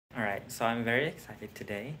Alright, so I'm very excited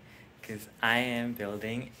today because I am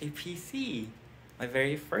building a PC, my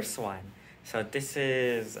very first one. So this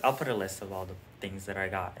is, I'll put a list of all the things that I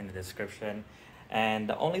got in the description. And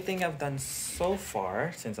the only thing I've done so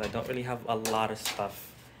far, since I don't really have a lot of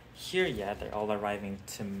stuff here yet, they're all arriving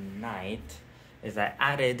tonight, is I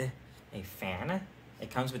added a fan. It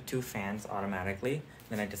comes with 2 fans automatically.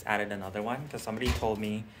 Then I just added another one because somebody told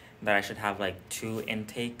me that I should have like 2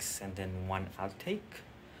 intakes and then 1 outtake.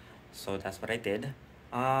 So that's what I did.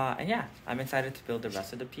 And yeah, I'm excited to build the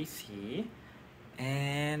rest of the PC.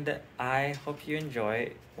 And I hope you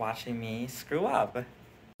enjoy watching me screw up.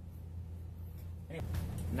 Anyway,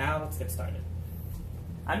 now let's get started.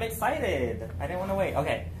 I'm excited. I didn't want to wait.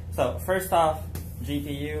 Okay, so first off,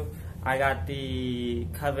 GPU. I got the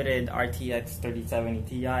coveted RTX 3070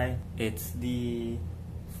 Ti. It's the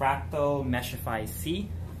Fractal Meshify C.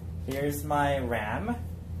 Here's my RAM.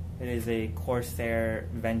 It is a Corsair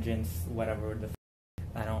Vengeance, whatever the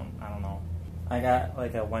I don't know. I got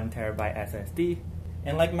like a 1 terabyte SSD.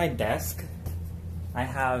 And like my desk, I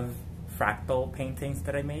have fractal paintings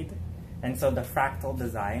that I made. And so the fractal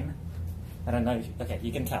design, I don't know if okay,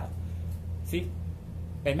 you can tell. See?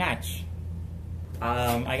 They match.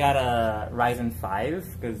 I got a Ryzen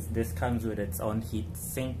 5 because this comes with its own heat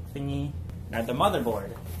sink thingy. Now the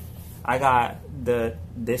motherboard, I got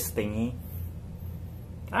this thingy.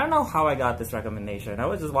 I don't know how I got this recommendation. I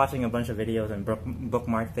was just watching a bunch of videos and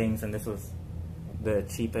bookmark things, and this was the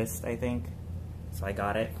cheapest, I think. So I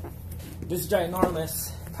got it. This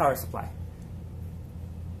ginormous power supply.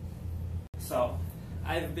 So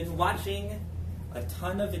I've been watching a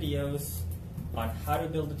ton of videos on how to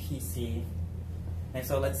build a PC. And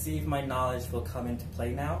so let's see if my knowledge will come into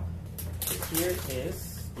play now. Here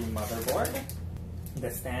is the motherboard, the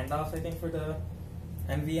standoff, I think, for the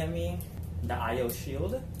NVMe, the I/O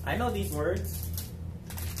shield. I know these words.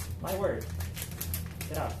 My word.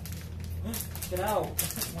 Get out. Get out.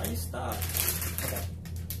 Why are you stuck? Okay.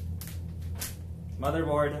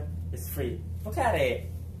 Motherboard is free. Look at it.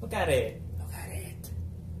 Look at it. Look at it.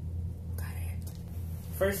 Look at it.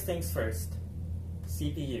 First things first.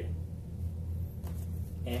 CPU.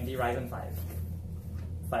 AMD Ryzen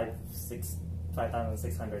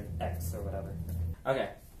 5600X or whatever.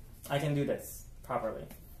 Okay, I can do this properly.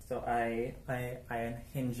 So I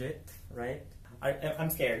unhinge it, right? I'm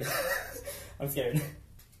scared. I'm scared.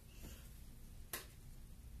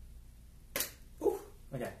 Ooh,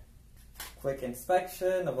 okay. Quick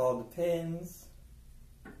inspection of all the pins.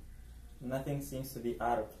 Nothing seems to be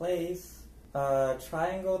out of place.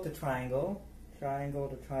 Triangle to triangle. Triangle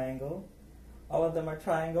to triangle. All of them are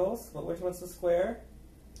triangles, but which one's the square?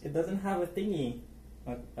 It doesn't have a thingy.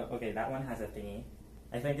 Okay, that one has a thingy.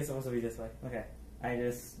 I think it's supposed to be this way. Okay. I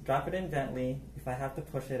just drop it in gently. If I have to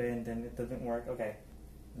push it in, then it doesn't work. Okay.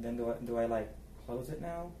 And then do I like close it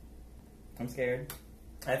now? I'm scared.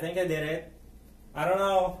 I think I did it. I don't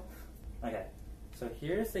know. Okay. So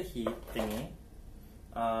here's the heat thingy.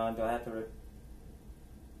 Do I have to...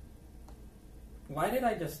 Why did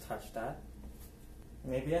I just touch that?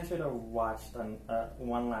 Maybe I should have watched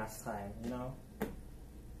one last time, you know?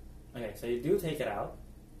 Okay, so you do take it out.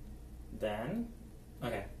 Then,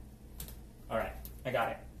 okay. Alright, I got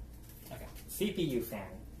it. Okay, CPU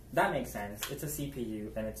fan. That makes sense. It's a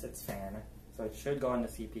CPU and it's its fan. So it should go on the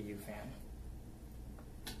CPU fan.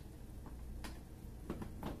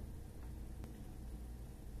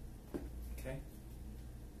 Okay.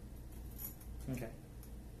 Okay.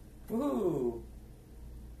 Woohoo!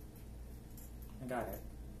 I got it.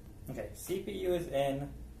 Okay, CPU is in.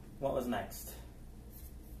 What was next?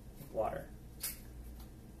 Water.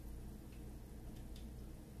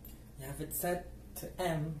 You have it set to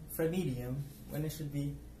M for medium when it should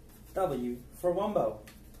be W for wombo.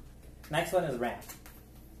 Next one is RAM.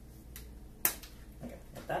 Okay,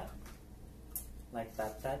 like that. Like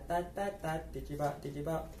that.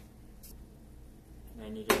 Digibop. And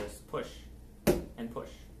then you just push and push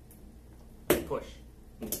and push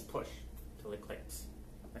and push till it clicks.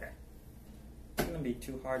 Okay. It's gonna be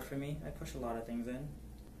too hard for me. I push a lot of things in.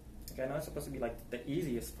 Okay, I know it's supposed to be like the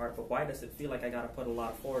easiest part, but why does it feel like I gotta put a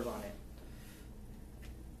lot of force on it?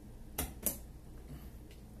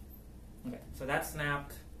 Okay, so that's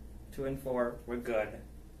snapped. 2 and 4, we're good.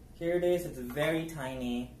 Here it is, it's very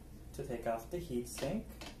tiny to take off the heatsink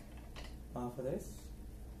off of this.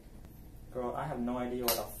 Girl, I have no idea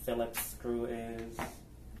what a Phillips screw is.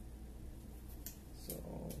 So,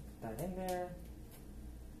 put that in there.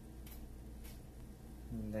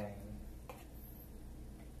 And then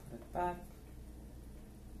put it back.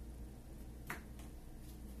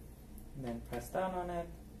 And then press down on it.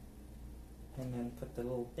 And then put the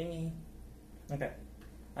little thingy. Okay.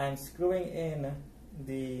 I'm screwing in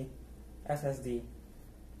the SSD.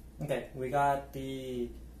 Okay, we got the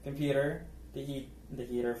computer, the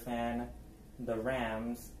heater fan, the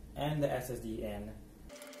RAMs, and the SSD in.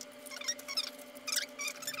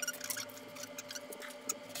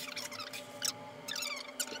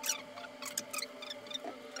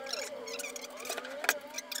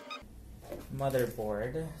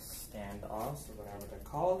 Motherboard standoffs, or whatever they're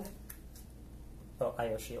called. Oh,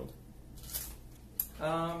 IO shield.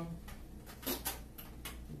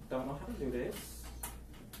 Don't know how to do this.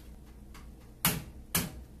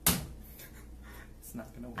 It's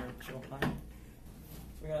not gonna work, Johan.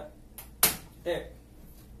 We got there.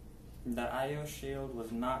 The IO shield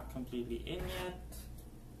was not completely in yet,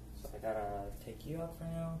 so I gotta take you out for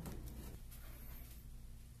now.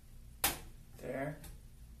 There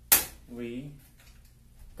we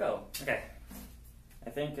go. Okay, I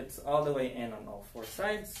think it's all the way in on all four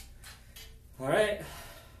sides. All right,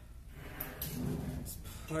 let's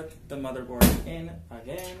put the motherboard in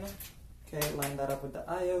again. Okay, line that up with the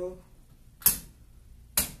IO.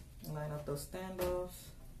 Line up those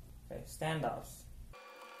standoffs. Okay, standoffs.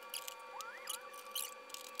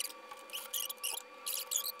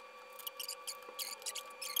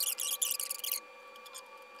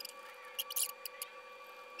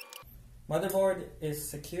 Motherboard is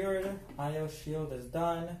secured, IO shield is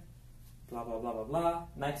done, blah blah blah blah blah.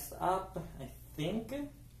 Next up, I think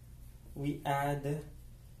we add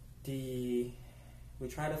we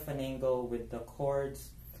try to finagle with the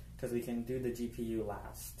cords because we can do the GPU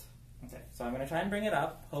last. Okay, so I'm going to try and bring it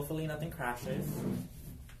up, hopefully nothing crashes.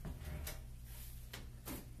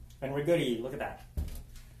 And we're goody, look at that.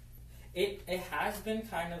 It has been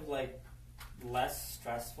kind of like less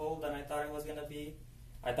stressful than I thought it was going to be.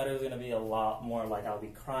 I thought it was going to be a lot more like I'll be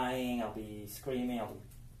crying, I'll be screaming,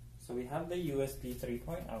 So we have the USB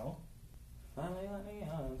 3.0. Finally let me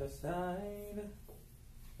on the side.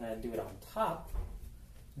 And I do it on top.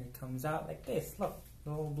 And it comes out like this. Look,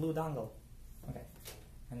 little blue dongle. Okay.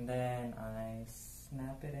 And then I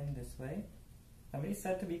snap it in this way. Somebody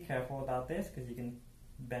said to be careful about this because you can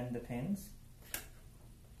bend the pins.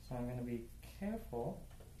 So I'm going to be careful.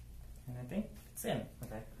 And I think it's in.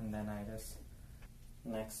 Okay. And then I just...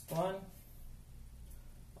 Next one,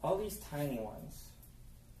 all these tiny ones,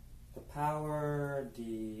 the power,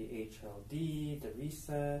 the HLD, the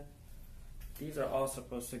reset, these are all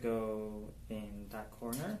supposed to go in that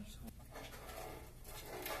corner. So,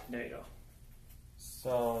 there you go.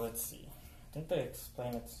 So let's see, I think they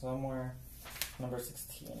explain it somewhere, number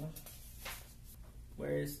 16.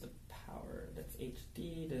 Where is the power? That's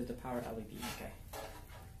HD, there's the power LED, okay.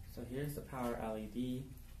 So here's the power LED.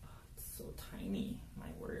 So tiny, my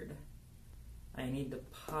word. I need the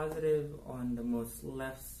positive on the most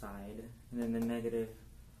left side and then the negative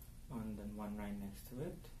on the one right next to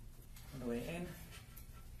it. On the way in.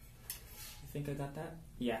 You think I got that?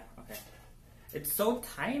 Yeah, okay. It's so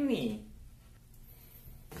tiny.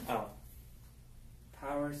 Oh.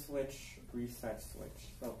 Power switch, reset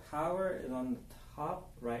switch. So power is on the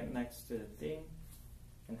top right next to the thing.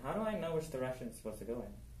 And how do I know which direction it's supposed to go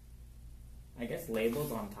in? I guess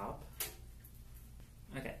labels on top.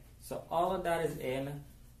 Okay, so all of that is in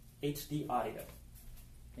HD audio.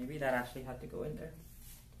 Maybe that actually had to go in there.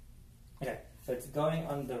 Okay, so it's going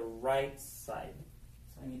on the right side.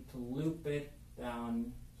 So I need to loop it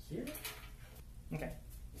down here. Okay,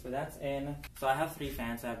 so that's in. So I have 3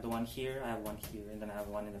 fans. I have the one here, I have one here, and then I have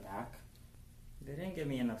one in the back. They didn't give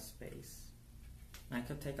me enough space. I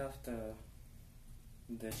could take off the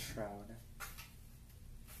shroud.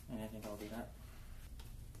 And I think I'll do that.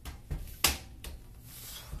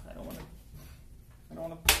 I don't want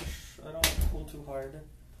to push, I don't want to pull too hard.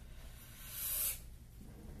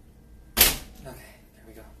 Okay, there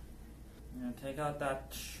we go. I'm going to take out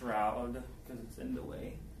that shroud because it's in the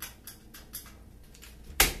way.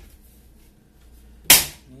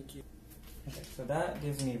 Okay, so that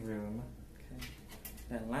gives me room. Okay.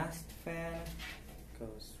 Then last fan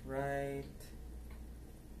goes right,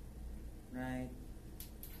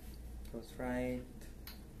 goes right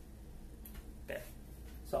there.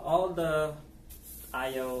 So all the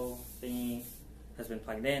IO thingy has been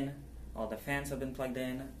plugged in, all the fans have been plugged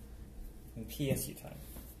in, and PSU time.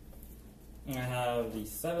 And I have the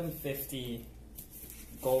 750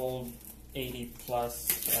 gold 80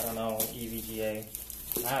 plus, I don't know, EVGA.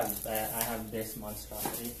 I have this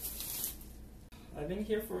monstrosity. I've been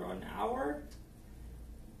here for an hour?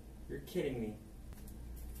 You're kidding me.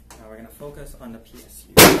 Now we're gonna focus on the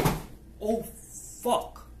PSU. Oh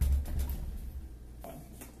fuck!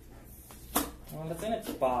 Well, it's in its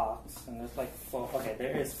box, and there's like foam. Okay,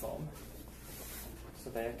 there is foam. So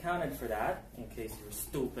they accounted for that, in case you're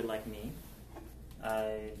stupid like me.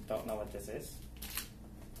 I don't know what this is.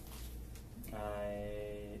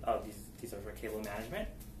 Oh, these are for cable management.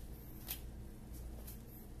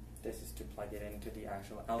 This is to plug it into the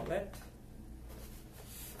actual outlet.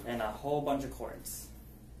 And a whole bunch of cords.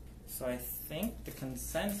 So I think the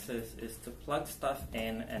consensus is to plug stuff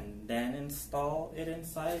in and then install it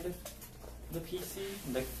inside the PC,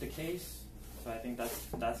 the case. So I think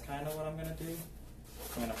that's kind of what I'm gonna do.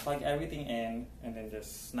 I'm gonna plug everything in and then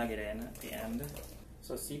just snug it in at the end.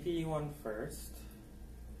 So CPU one first.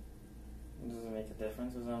 Does it make a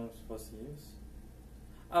difference as I'm supposed to use?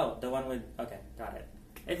 Oh, the one with, okay, got it.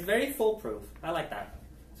 It's very foolproof. I like that.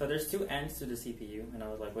 So there's two ends to the CPU, and I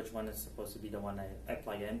was like, which one is supposed to be the one I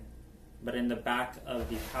plug in? But in the back of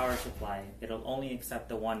the power supply, it'll only accept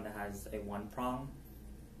the one that has a one prong.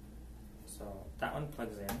 So that one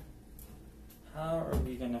plugs in. How are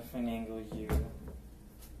we gonna finagle you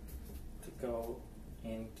to go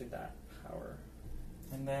into that power?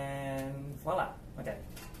 And then voila. Okay,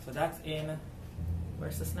 so that's in.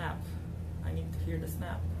 Where's the snap? I need to hear the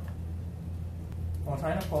snap. Well, I'm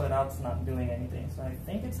trying to pull it out, it's not doing anything. So I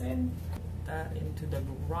think it's in that into the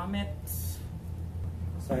grommet.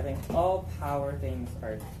 So I think all power things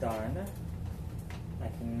are done. I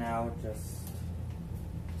can now just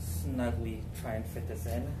snugly try and fit this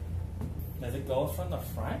in. Does it go from the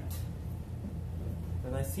front?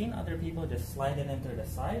 Because I've seen other people just slide it into the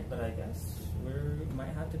side, but I guess we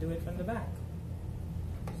might have to do it from the back.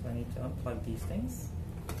 So I need to unplug these things.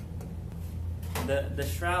 The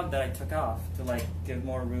shroud that I took off to like give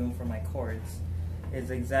more room for my cords is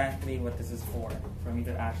exactly what this is for me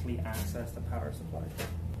to actually access the power supply.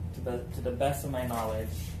 To the best of my knowledge,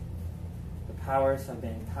 the powers have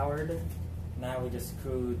been powered. Now we just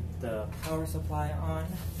screwed the power supply on.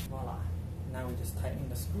 Voila. Now we just tighten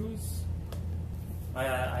the screws. I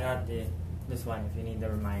got this one if you need the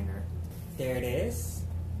reminder. There it is.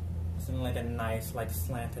 It's in like a nice like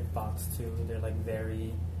slanted box too. They're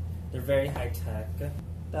very high tech.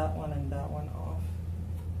 That one and that one off.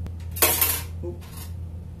 Oop.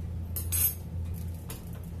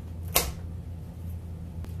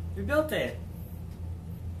 We built it.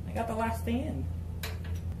 I got the last thing in.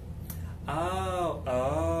 Oh.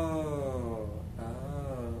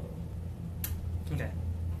 Okay.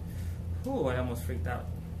 Ooh, I almost freaked out.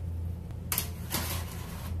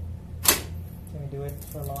 Can we do it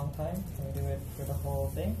for a long time? Can we do it for the whole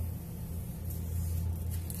thing?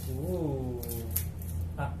 Ooh.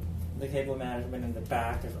 Ah, the cable management in the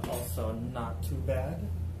back is also not too bad.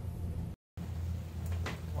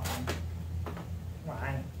 Come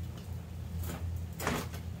on.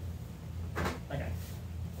 Okay.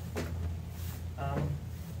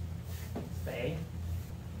 Stay.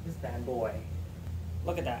 This bad boy.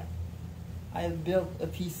 Look at that. I have built a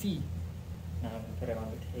PC. Now I'm gonna put it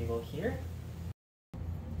on the table here.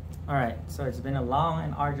 Alright, so it's been a long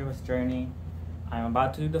and arduous journey. I'm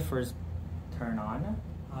about to do the first turn on.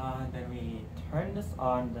 Then we turn this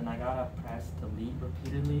on, then I gotta press delete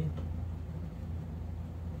repeatedly.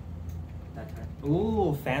 That turn.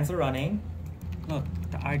 Ooh, fans are running. Look,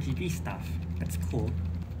 the RGB stuff. That's cool.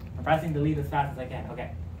 I'm pressing delete as fast as I can.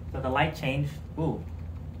 Okay, so the light changed. Ooh,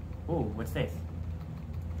 what's this?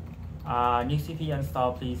 New CPU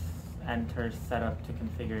install, please enter setup to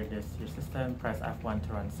configure this. Your system, press F1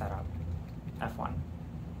 to run setup. F1.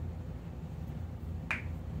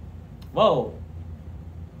 Whoa!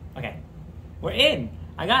 Okay, we're in!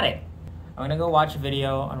 I got it! I'm gonna go watch a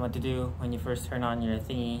video on what to do when you first turn on your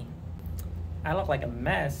thingy. I look like a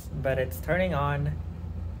mess, but it's turning on.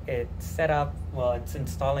 It's set up, well, it's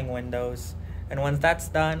installing Windows. And once that's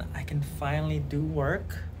done, I can finally do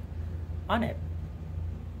work on it.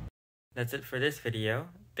 That's it for this video.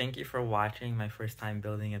 Thank you for watching my first time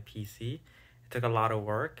building a PC. It took a lot of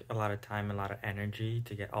work, a lot of time, a lot of energy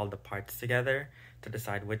to get all the parts together, to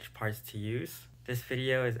decide which parts to use. This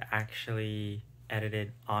video is actually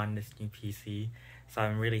edited on this new PC, so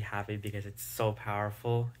I'm really happy because it's so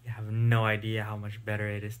powerful. You have no idea how much better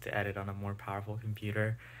it is to edit on a more powerful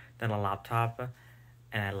computer than a laptop,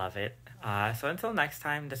 and I love it. So until next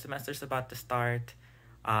time, the semester's about to start.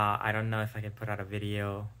 I don't know if I can put out a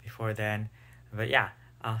video before then, but yeah,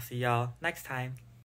 I'll see y'all next time.